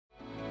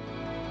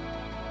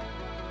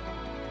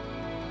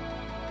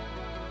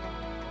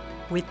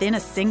Within a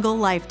single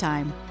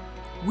lifetime,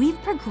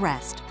 we've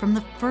progressed from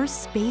the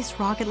first space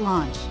rocket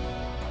launch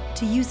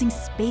to using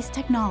space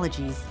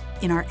technologies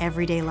in our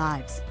everyday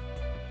lives.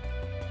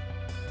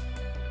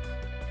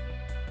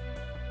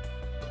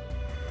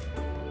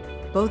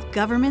 Both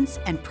governments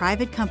and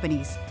private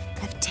companies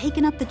have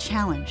taken up the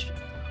challenge,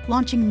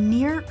 launching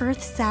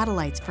near-Earth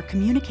satellites for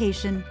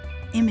communication,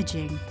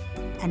 imaging,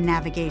 and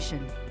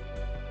navigation.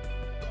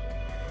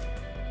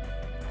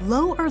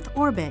 Low Earth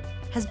orbit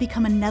has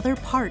become another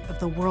part of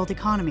the world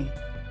economy.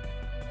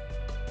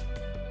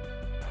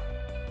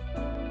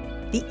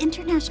 The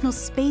International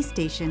Space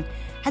Station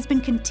has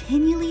been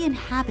continually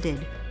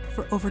inhabited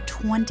for over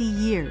 20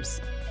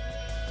 years,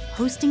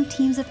 hosting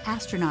teams of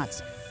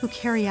astronauts who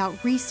carry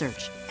out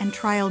research and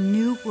trial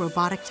new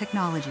robotic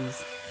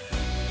technologies.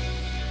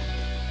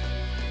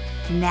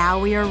 Now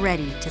we are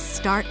ready to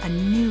start a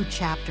new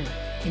chapter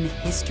in the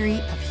history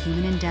of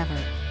human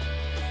endeavor,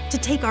 to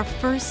take our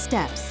first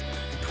steps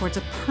towards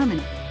a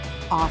permanent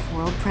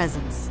off-world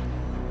presence.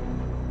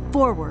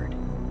 Forward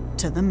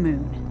to the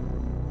moon.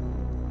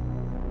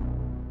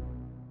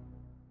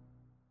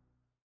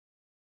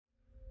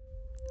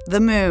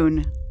 The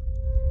moon,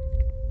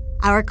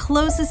 our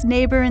closest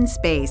neighbor in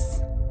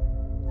space,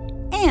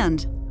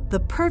 and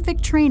the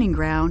perfect training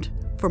ground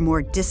for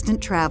more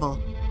distant travel.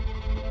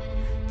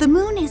 The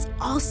moon is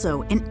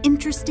also an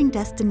interesting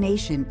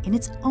destination in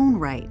its own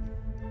right,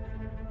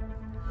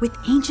 with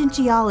ancient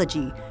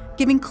geology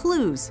giving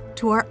clues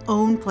to our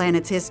own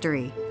planet's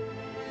history.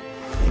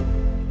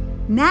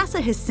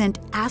 NASA has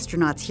sent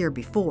astronauts here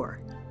before,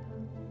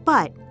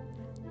 but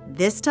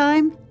this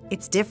time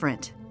it's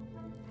different.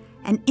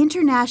 An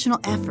international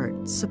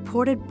effort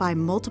supported by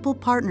multiple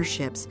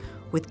partnerships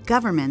with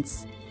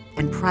governments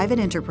and private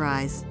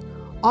enterprise,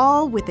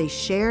 all with a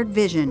shared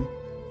vision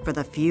for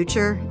the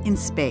future in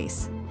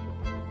space.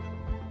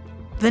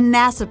 The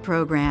NASA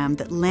program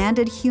that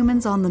landed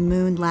humans on the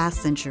moon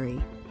last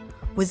century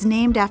was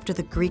named after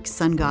the Greek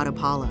sun god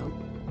Apollo.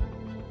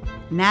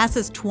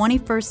 NASA's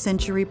 21st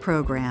century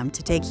program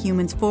to take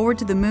humans forward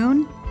to the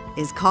moon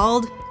is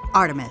called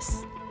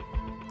Artemis,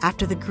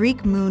 after the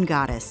Greek moon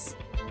goddess,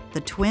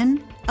 the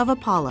twin of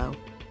Apollo.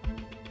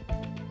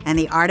 And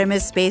the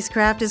Artemis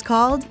spacecraft is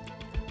called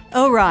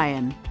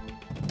Orion.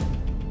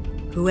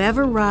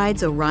 Whoever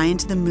rides Orion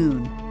to the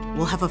moon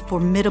will have a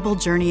formidable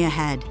journey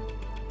ahead.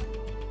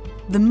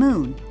 The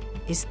moon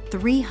is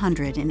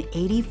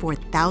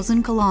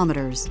 384,000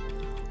 kilometers,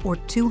 or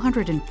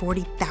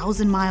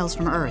 240,000 miles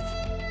from Earth.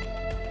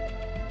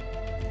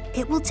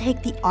 It will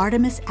take the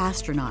Artemis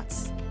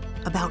astronauts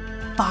about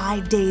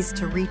 5 days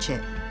to reach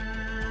it.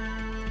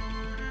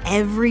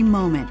 Every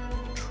moment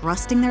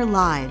trusting their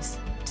lives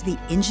to the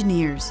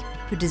engineers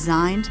who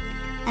designed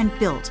and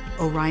built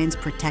Orion's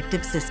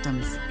protective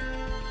systems.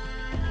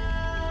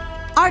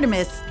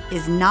 Artemis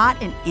is not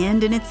an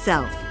end in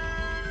itself,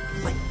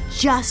 but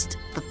just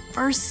the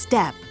first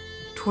step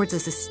towards a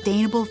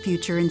sustainable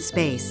future in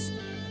space.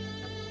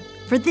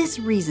 For this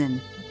reason,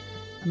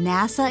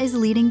 NASA is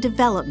leading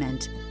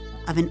development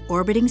of an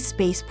orbiting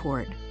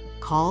spaceport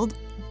called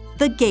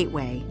the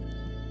Gateway.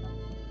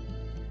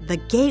 The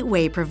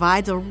Gateway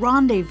provides a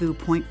rendezvous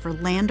point for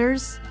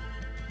landers,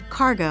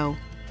 cargo,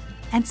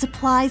 and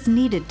supplies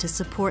needed to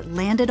support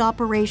landed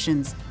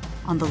operations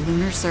on the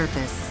lunar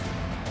surface,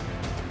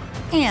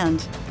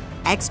 and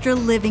extra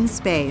living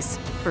space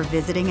for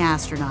visiting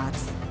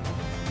astronauts.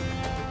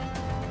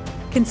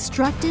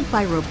 Constructed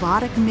by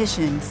robotic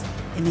missions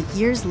in the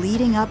years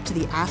leading up to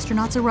the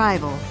astronauts'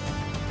 arrival,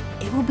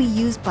 it will be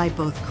used by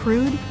both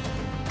crewed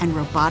and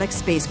robotic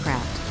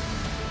spacecraft.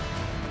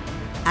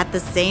 At the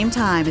same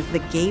time as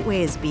the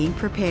Gateway is being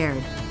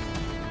prepared,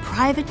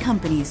 private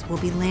companies will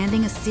be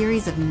landing a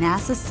series of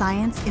NASA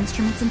science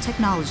instruments and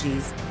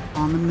technologies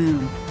on the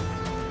moon.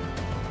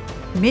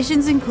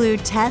 Missions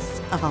include tests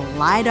of a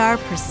LiDAR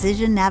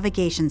precision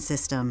navigation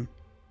system,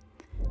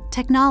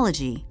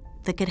 technology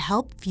that could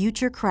help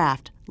future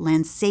craft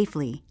land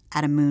safely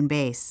at a moon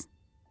base.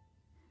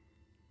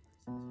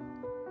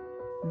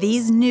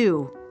 These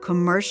new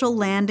commercial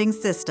landing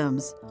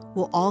systems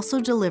will also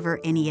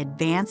deliver any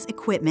advanced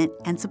equipment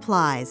and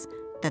supplies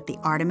that the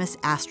Artemis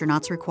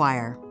astronauts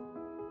require.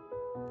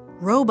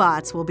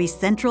 Robots will be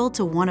central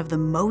to one of the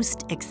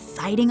most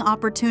exciting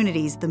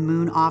opportunities the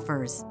moon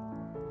offers.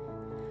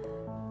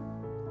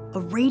 A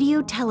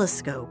radio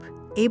telescope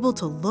able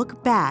to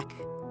look back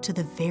to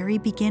the very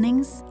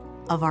beginnings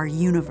of our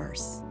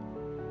universe.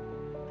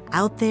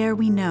 Out there,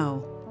 we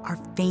know, are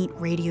faint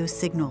radio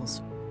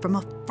signals from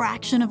a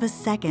fraction of a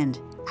second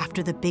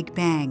after the Big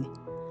Bang,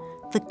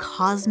 the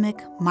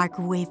cosmic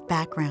microwave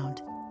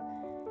background.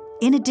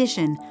 In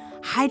addition,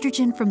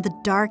 hydrogen from the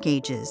dark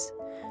ages,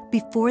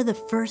 before the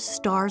first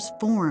stars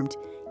formed,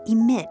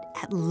 emit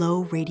at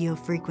low radio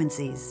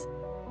frequencies.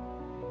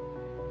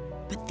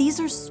 But these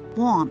are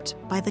swamped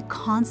by the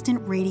constant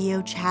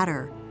radio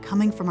chatter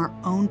coming from our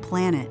own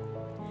planet,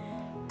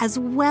 as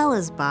well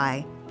as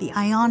by the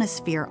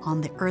ionosphere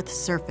on the Earth's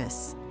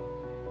surface.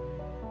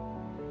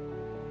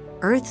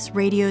 Earth's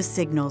radio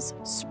signals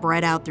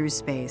spread out through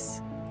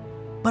space,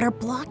 but are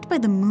blocked by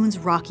the moon's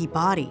rocky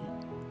body,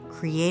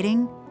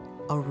 creating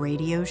a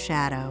radio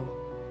shadow.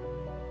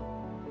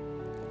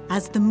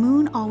 As the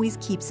moon always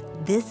keeps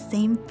this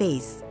same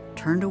face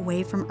turned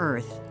away from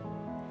Earth,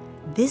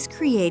 this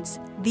creates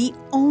the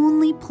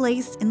only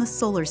place in the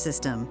solar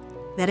system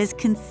that is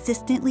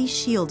consistently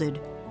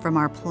shielded from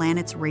our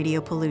planet's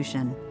radio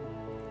pollution.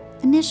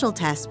 Initial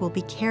tests will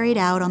be carried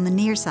out on the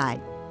near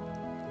side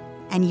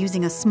and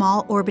using a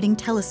small orbiting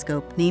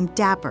telescope named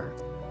DAPPER,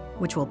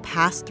 which will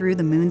pass through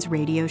the moon's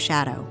radio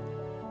shadow.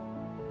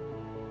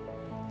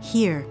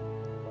 Here,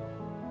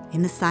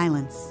 in the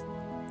silence,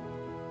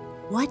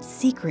 what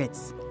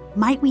secrets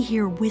might we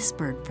hear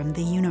whispered from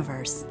the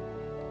universe?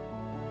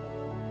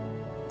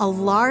 A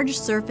large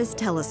surface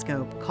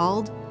telescope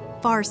called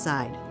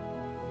Farside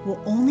will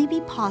only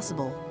be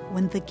possible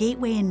when the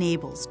gateway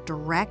enables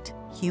direct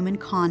human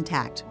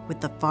contact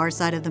with the far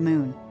side of the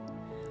moon.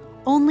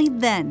 Only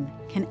then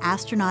can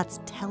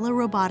astronauts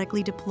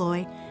telerobotically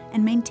deploy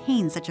and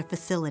maintain such a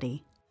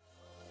facility.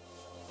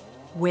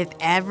 With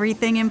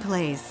everything in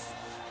place,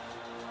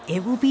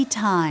 it will be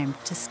time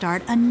to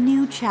start a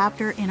new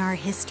chapter in our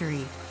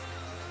history.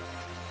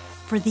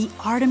 For the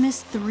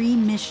Artemis 3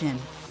 mission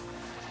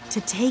to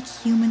take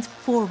humans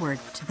forward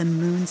to the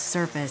moon's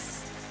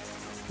surface.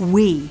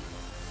 We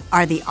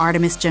are the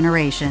Artemis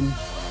generation.